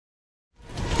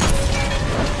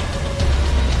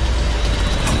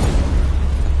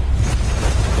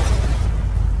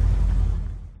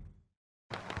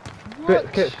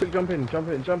Quick, jump in.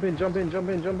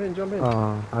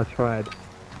 Oh, I tried.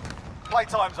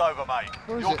 Playtime's over, mate.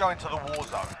 You're it? going to the war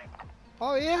zone.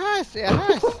 Oh, it has.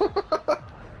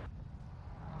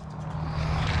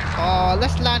 Oh,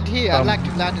 let's land here. I'd like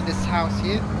to land in this house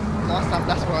here. Last time,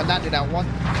 that's where I landed at one.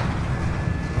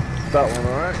 That one,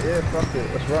 alright? Yeah, fuck it.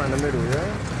 That's right in the middle, yeah?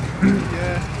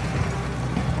 Yeah.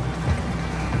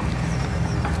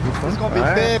 It's gonna be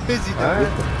very busy though.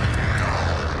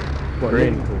 What,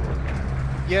 living quarters?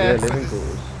 Yeah, living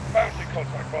quarters.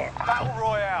 Battle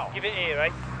Royale. Give it here, eh?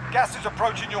 Gas is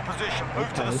approaching your position.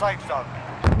 Move to the safe zone.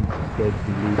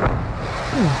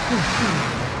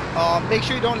 Make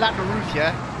sure you don't land the roof,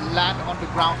 yeah? Land on the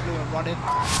ground floor and run in.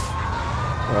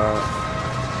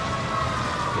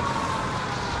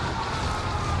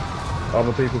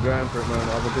 Other people going for it, man.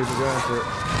 Other people going for it.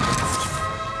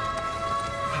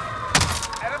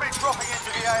 Enemy dropping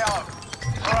into the AO.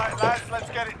 Alright, lads, let's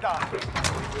get it done.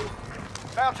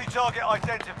 Bounty target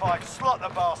identified. Slot the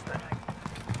bastard.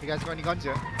 You guys got any guns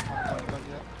yet?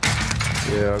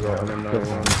 Yeah, I got an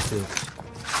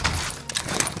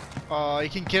M91. You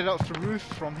can get up the roof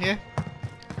from here.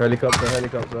 Helicopter.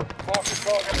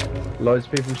 Loads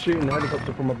of people shooting the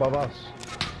helicopter from above us.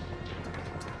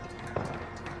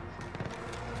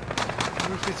 The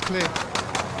roof is clear.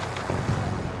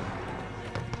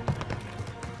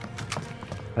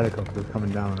 Helicopter's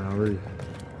coming down on our roof.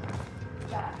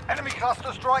 Enemy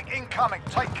cluster strike incoming.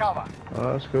 Take cover.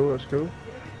 Oh, that's cool. I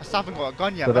still haven't got a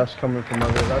gun yet. So that's coming from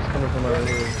over here.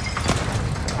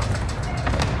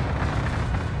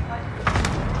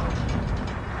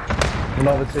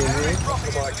 Another team here.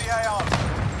 Dropping into the AO.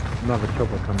 Another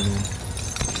chopper coming in.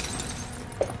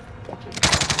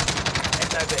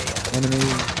 Enemy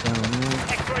down there.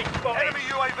 X-ray spotted. Enemy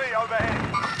UAV overhead.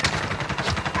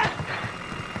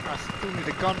 I still need a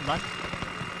gun, man.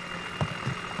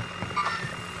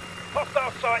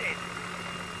 Hostile sighted.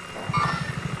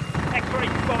 X-ray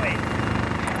spotted.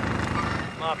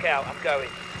 Mark out, I'm going.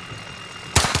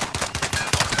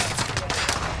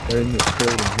 They're in this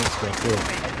building next to us here.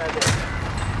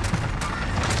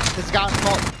 There's a guy on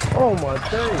top. Oh my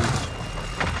days.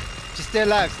 Just stay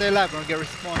alive, we're gonna get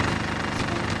respawned.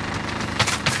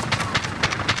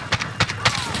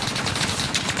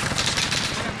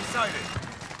 Enemy sighted.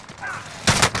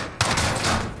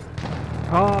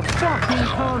 Oh, fucking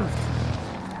cunt!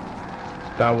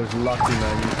 That was lucky,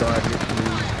 man. You died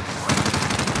literally.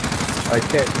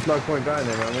 Okay, there's no point going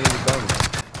there, man. We need to go.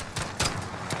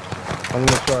 I'm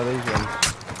gonna try these ones.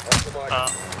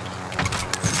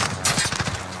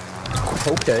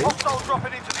 Okay. Hostile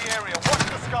dropping into the area. Watch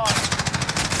the sky.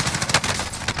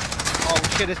 Oh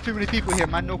shit, there's too many people here,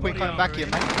 man. No point coming back here,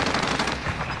 man.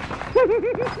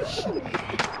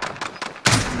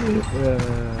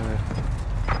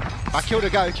 I killed a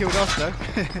guy who killed us, though.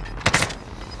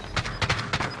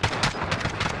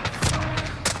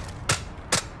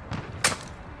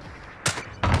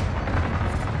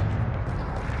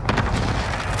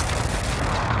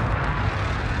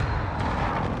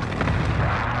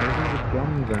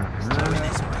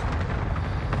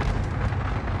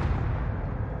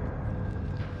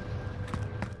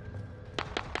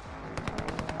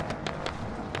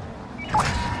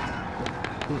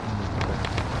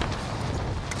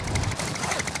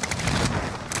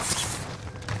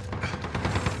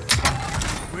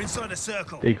 We're inside a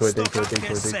circle. Decoy.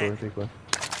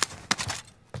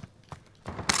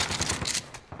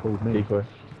 Pulled me. Decoy.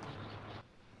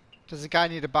 Does the guy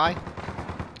need to buy?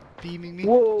 Beaming me?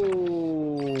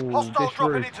 Whoa! Hostile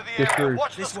dropping into the area. roof.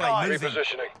 Watch the This way, sky. moving.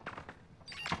 Repositioning.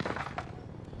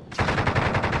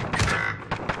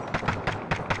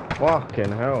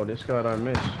 Fucking hell, this guy don't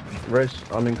miss. Res,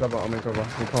 I'm in cover. You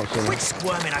can't see me. Quit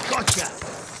squirming, I gotcha.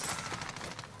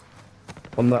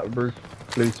 On that roof,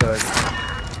 blue tag.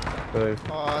 So,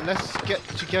 Let's get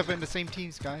together in the same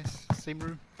teams, guys. Same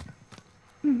room.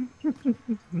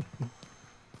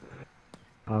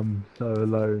 I'm so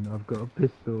alone. I've got a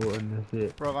pistol and that's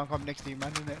it. Bro, I'm coming next to you,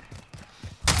 man, innit?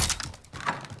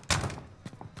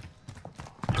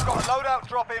 You've got a loadout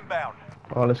drop inbound.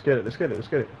 oh, let's get it.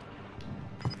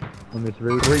 On this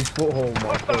roof. 3 foothold,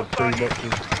 my god, 3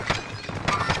 boxes.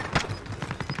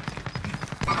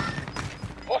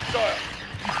 Hostile.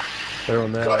 They're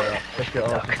on there. Let's get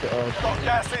ours. Got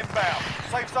gas inbound.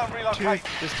 Safe zone relocate.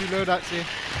 There's 2 loadouts here.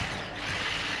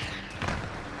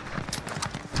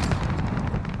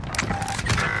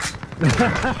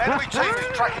 Enemy team is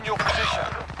tracking your position.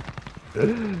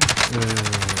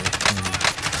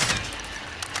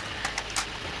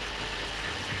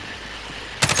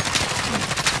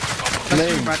 That's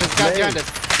you, man. There's a guy behind us.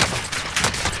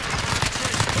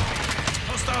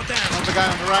 Hostile down. Another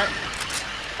guy on the right.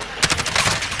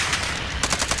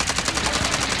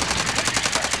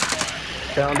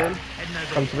 Downed him. Heading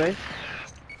over Come to here. me.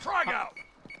 Frag out!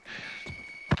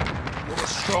 You're a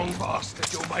strong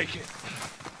bastard, you'll make it.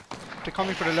 They're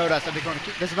coming for the loadout, so they're going to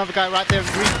keep. There's another guy right there in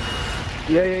green.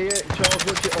 Yeah. Charles,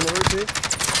 watch it on the roof here.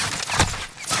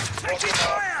 Taking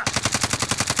fire!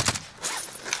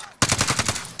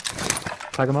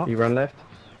 Tag him up. He ran left.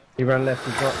 He ran left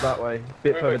and got that way.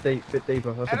 Bit further deep, bit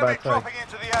deeper. That's a Enemy bad tag. dropping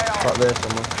into the AO. Right there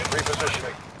somewhere.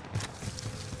 Repositioning.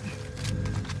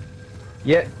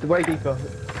 Yeah, way deeper.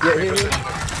 Yeah, here.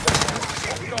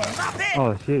 Nothing! Oh,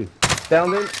 it's you.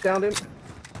 Downed him.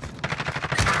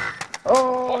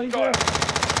 Oh, he's there.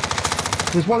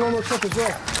 There's one on the top as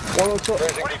well. One on top.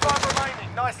 25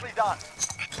 remaining. Nicely done.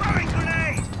 Throwing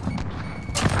grenade!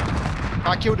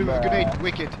 I killed him with a grenade.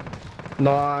 Wicked.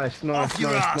 Nice. Off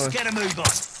your ass, get a move on.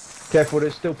 Careful,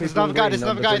 there's still people. There's another guy, there's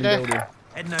another guy there.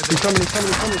 Heading over He's here. coming. He's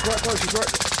right close. He's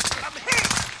right. I'm hit!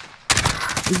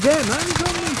 He's there, man. He's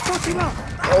on me. Fuck him up.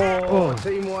 Oh,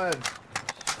 teamwork.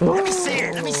 Let me see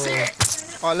it, let me see it!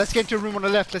 Alright, let's get into a room on the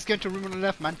left. Let's get into a room on the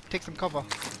left, man. Take some cover.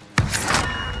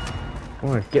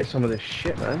 Oh, get some of this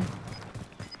shit, man.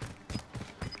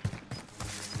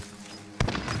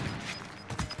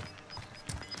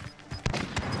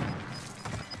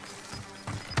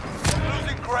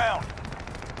 Losing ground.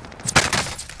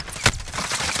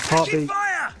 Taking Heartbeat.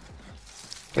 fire!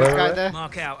 There's a Where? guy there.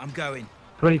 Mark out, I'm going.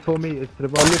 24 meters to the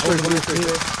On bottom. this roof, on this roof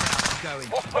here. I'm going.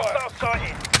 Hostile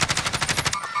sighted!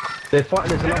 They're fighting.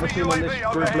 There's another Enemy team on this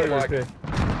UAV roof, overhead. blue roof here.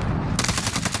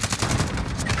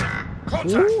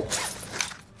 Contact. Woo.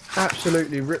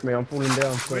 Absolutely ripped me. I'm falling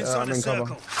down. We're So, inside I'm the in cover.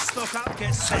 circle. Stock up,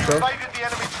 get set. Okay. Evaded the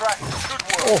enemy track. Good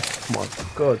work. Oh my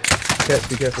god.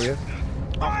 Be careful, yeah.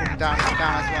 I'm falling down. I'm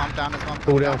down as well. I'm down as well.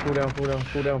 Fall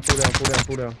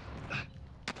down.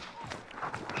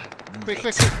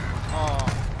 Quick. Oh.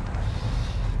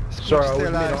 Sorry, I was Stay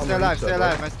mid alive, on stay the alive, roof, stay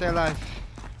alive, man, stay alive.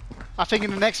 I think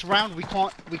in the next round we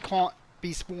can't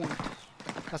be spawned.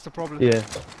 That's the problem. Yeah.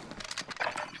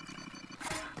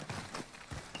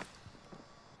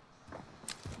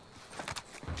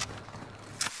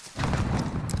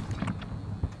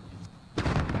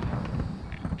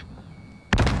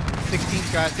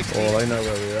 Guys, 16. Oh, they know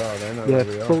where we are. They know Yeah, where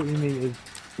we are. 40 meters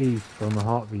east from the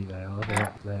heartbeat they are. They're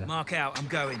up there. Mark out, I'm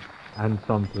going. And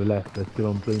some to the left. They're still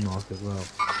on blue mark as well.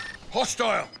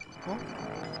 Hostile. I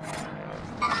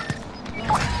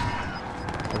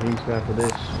think he's going for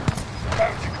this.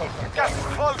 Gas is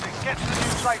closing. Get to the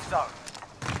new safe zone.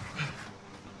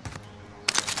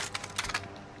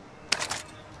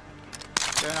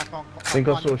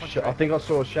 I think I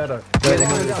saw a shadow. Yeah, They're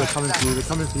coming they're down. coming to you. They're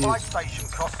coming to you. Fight station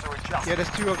costs are adjusted. Yeah, there's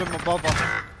two of them above us.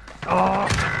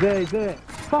 Oh, there.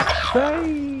 Fuck's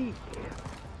sake!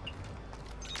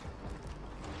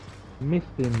 Missed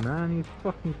him, man. He's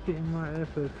fucking sitting right there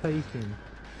for the taking.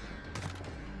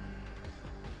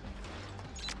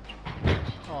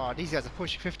 Oh, these guys are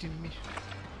pushing 15 meters.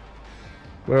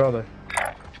 Where are they?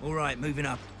 Alright, moving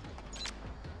up.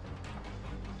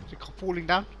 They're falling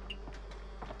down.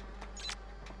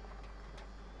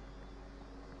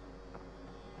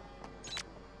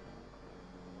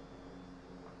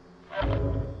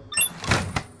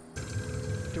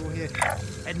 Still here.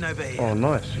 Heading over here. Oh,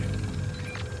 nice.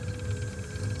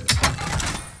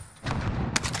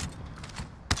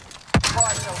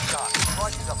 Fire cell done.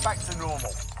 Prices are back to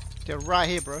normal. They're right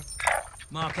here, bro.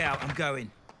 Mark out, I'm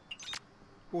going.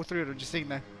 All three of them just sitting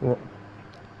there. What?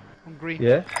 On green.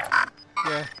 Yeah?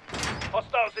 Yeah.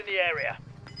 Hostiles in the area.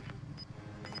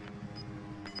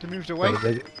 They moved away.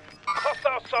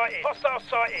 Hostile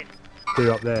sighted.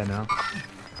 Two up there now.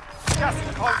 Gas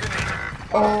is closing in.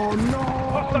 Oh, no!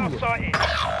 Hostile sighted.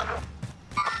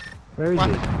 Where is What?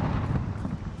 he?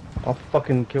 I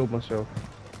fucking killed myself.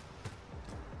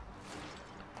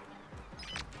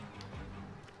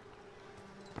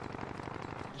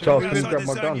 Charles, can you grab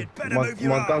my gun?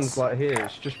 My gun's like here,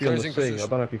 it's just beyond the sea. I don't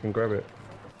know if you can grab it.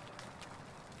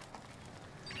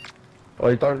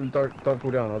 Oh, don't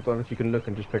pull down. I don't know if you can look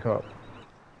and just pick up.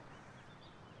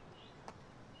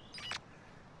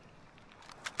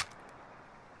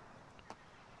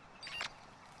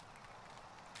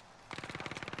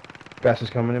 Gas is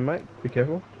coming in, mate. Be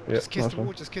careful. Yeah, Just kiss nice the one.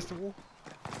 wall, just kiss the wall.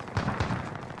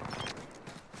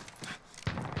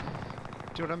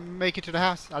 Do you want to make it to the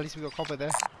house? At least we got copper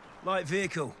there. Light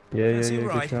vehicle. Yeah, That's yeah, all good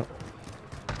right. shout.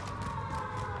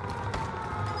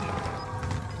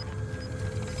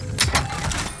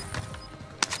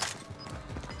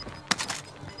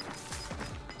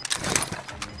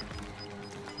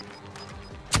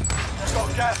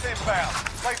 Got gas inbound.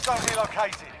 Safe zone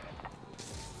relocated.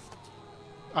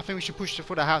 I think we should push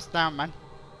for the house down, man.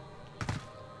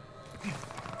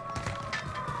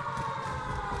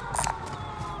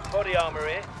 Body armor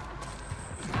here.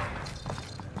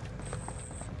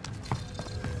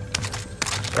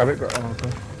 Grab it, grab it. Oh,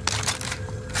 okay.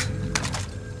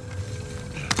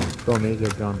 Don't need your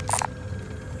gun.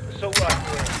 Assault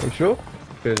rifle here. Are you sure?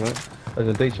 Cheers, mate. There's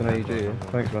a decent AEG here.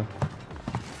 Thanks, man.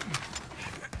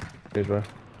 Cheers, bro.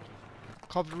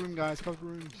 Cover the room, guys. Cover the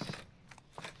rooms.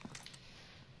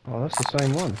 Oh, that's the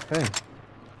same one. Hey.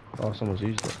 Oh, someone's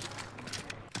used it.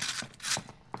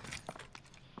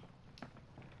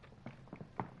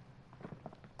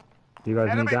 You guys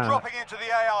Enemy need that dropping into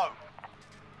the AO.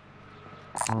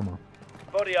 armor.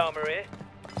 Body armor here.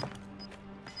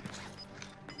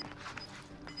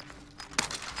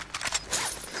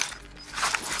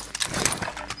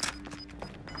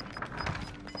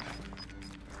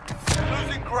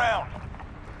 Losing ground.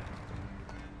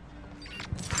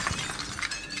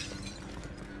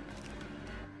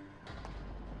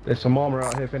 There's some armor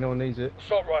out here if anyone needs it.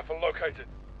 Assault rifle located.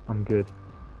 I'm good.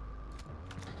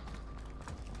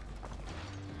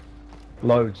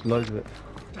 Loads of it.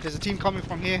 There's a team coming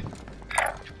from here.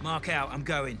 Mark out, I'm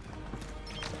going.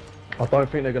 I don't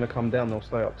think they're going to come down, they'll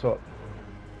stay up top.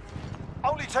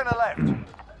 Only 10 are left.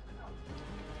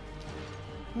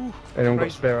 Anyone got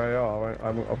crazy. spare AR?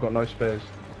 I've got no spares.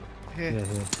 Here. Yeah,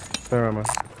 here. Spare ammo.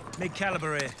 Mid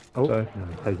caliber here. Oh, So- no,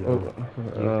 take it. Oh,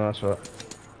 no, that's right.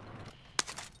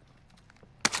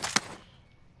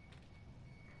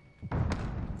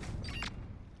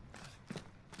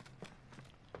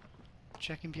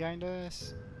 Checking behind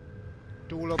us.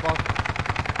 Door above.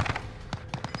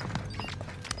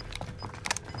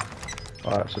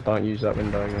 Alright, so don't use that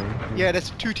window again. Yeah,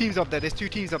 there's two teams up there. There's two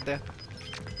teams up there.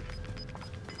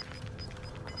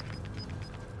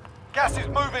 Gas is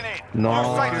moving in. Nice.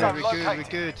 New safe Good, zone we're good, we're located.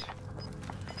 good.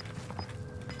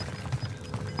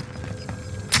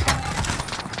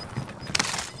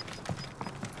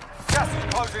 Gas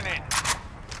is closing in.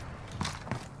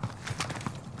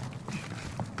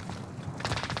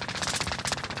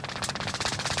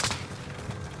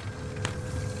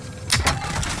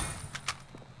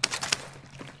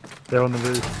 They're on the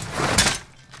roof.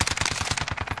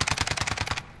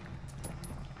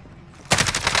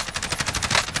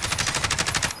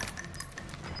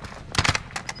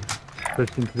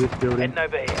 Pushed into this building. Heading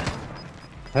over here.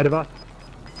 Ahead of us.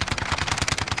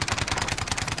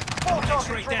 4 targets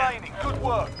Straight down. remaining. Good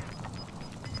work.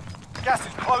 Gas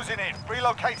is closing in.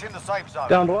 Relocating the safe zone.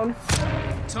 Down one.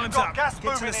 Time's got up. gas Get to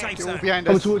the moving safe in. They're all zone. behind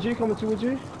Coming us. towards you, coming towards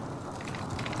you.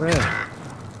 Where?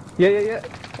 Yeah.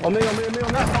 On me. That's a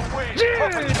win.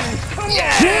 Property.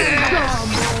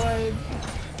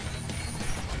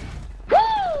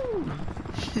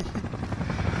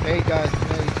 Hey guys,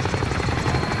 hey.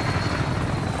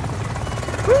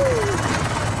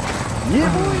 Yeah,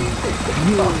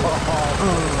 boy.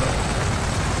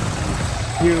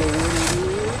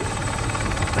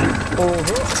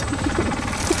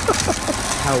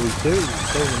 How we do?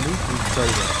 They're the meat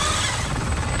trader.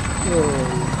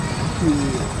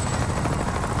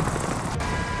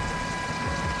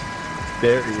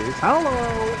 There he is.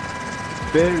 Hello!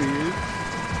 There he is.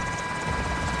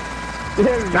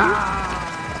 There he is.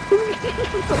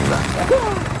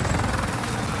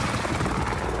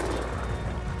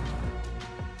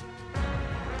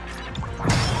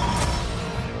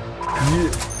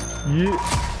 Yeah.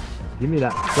 Give me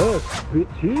that first,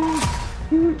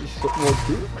 bitches! You suck more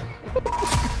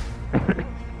too.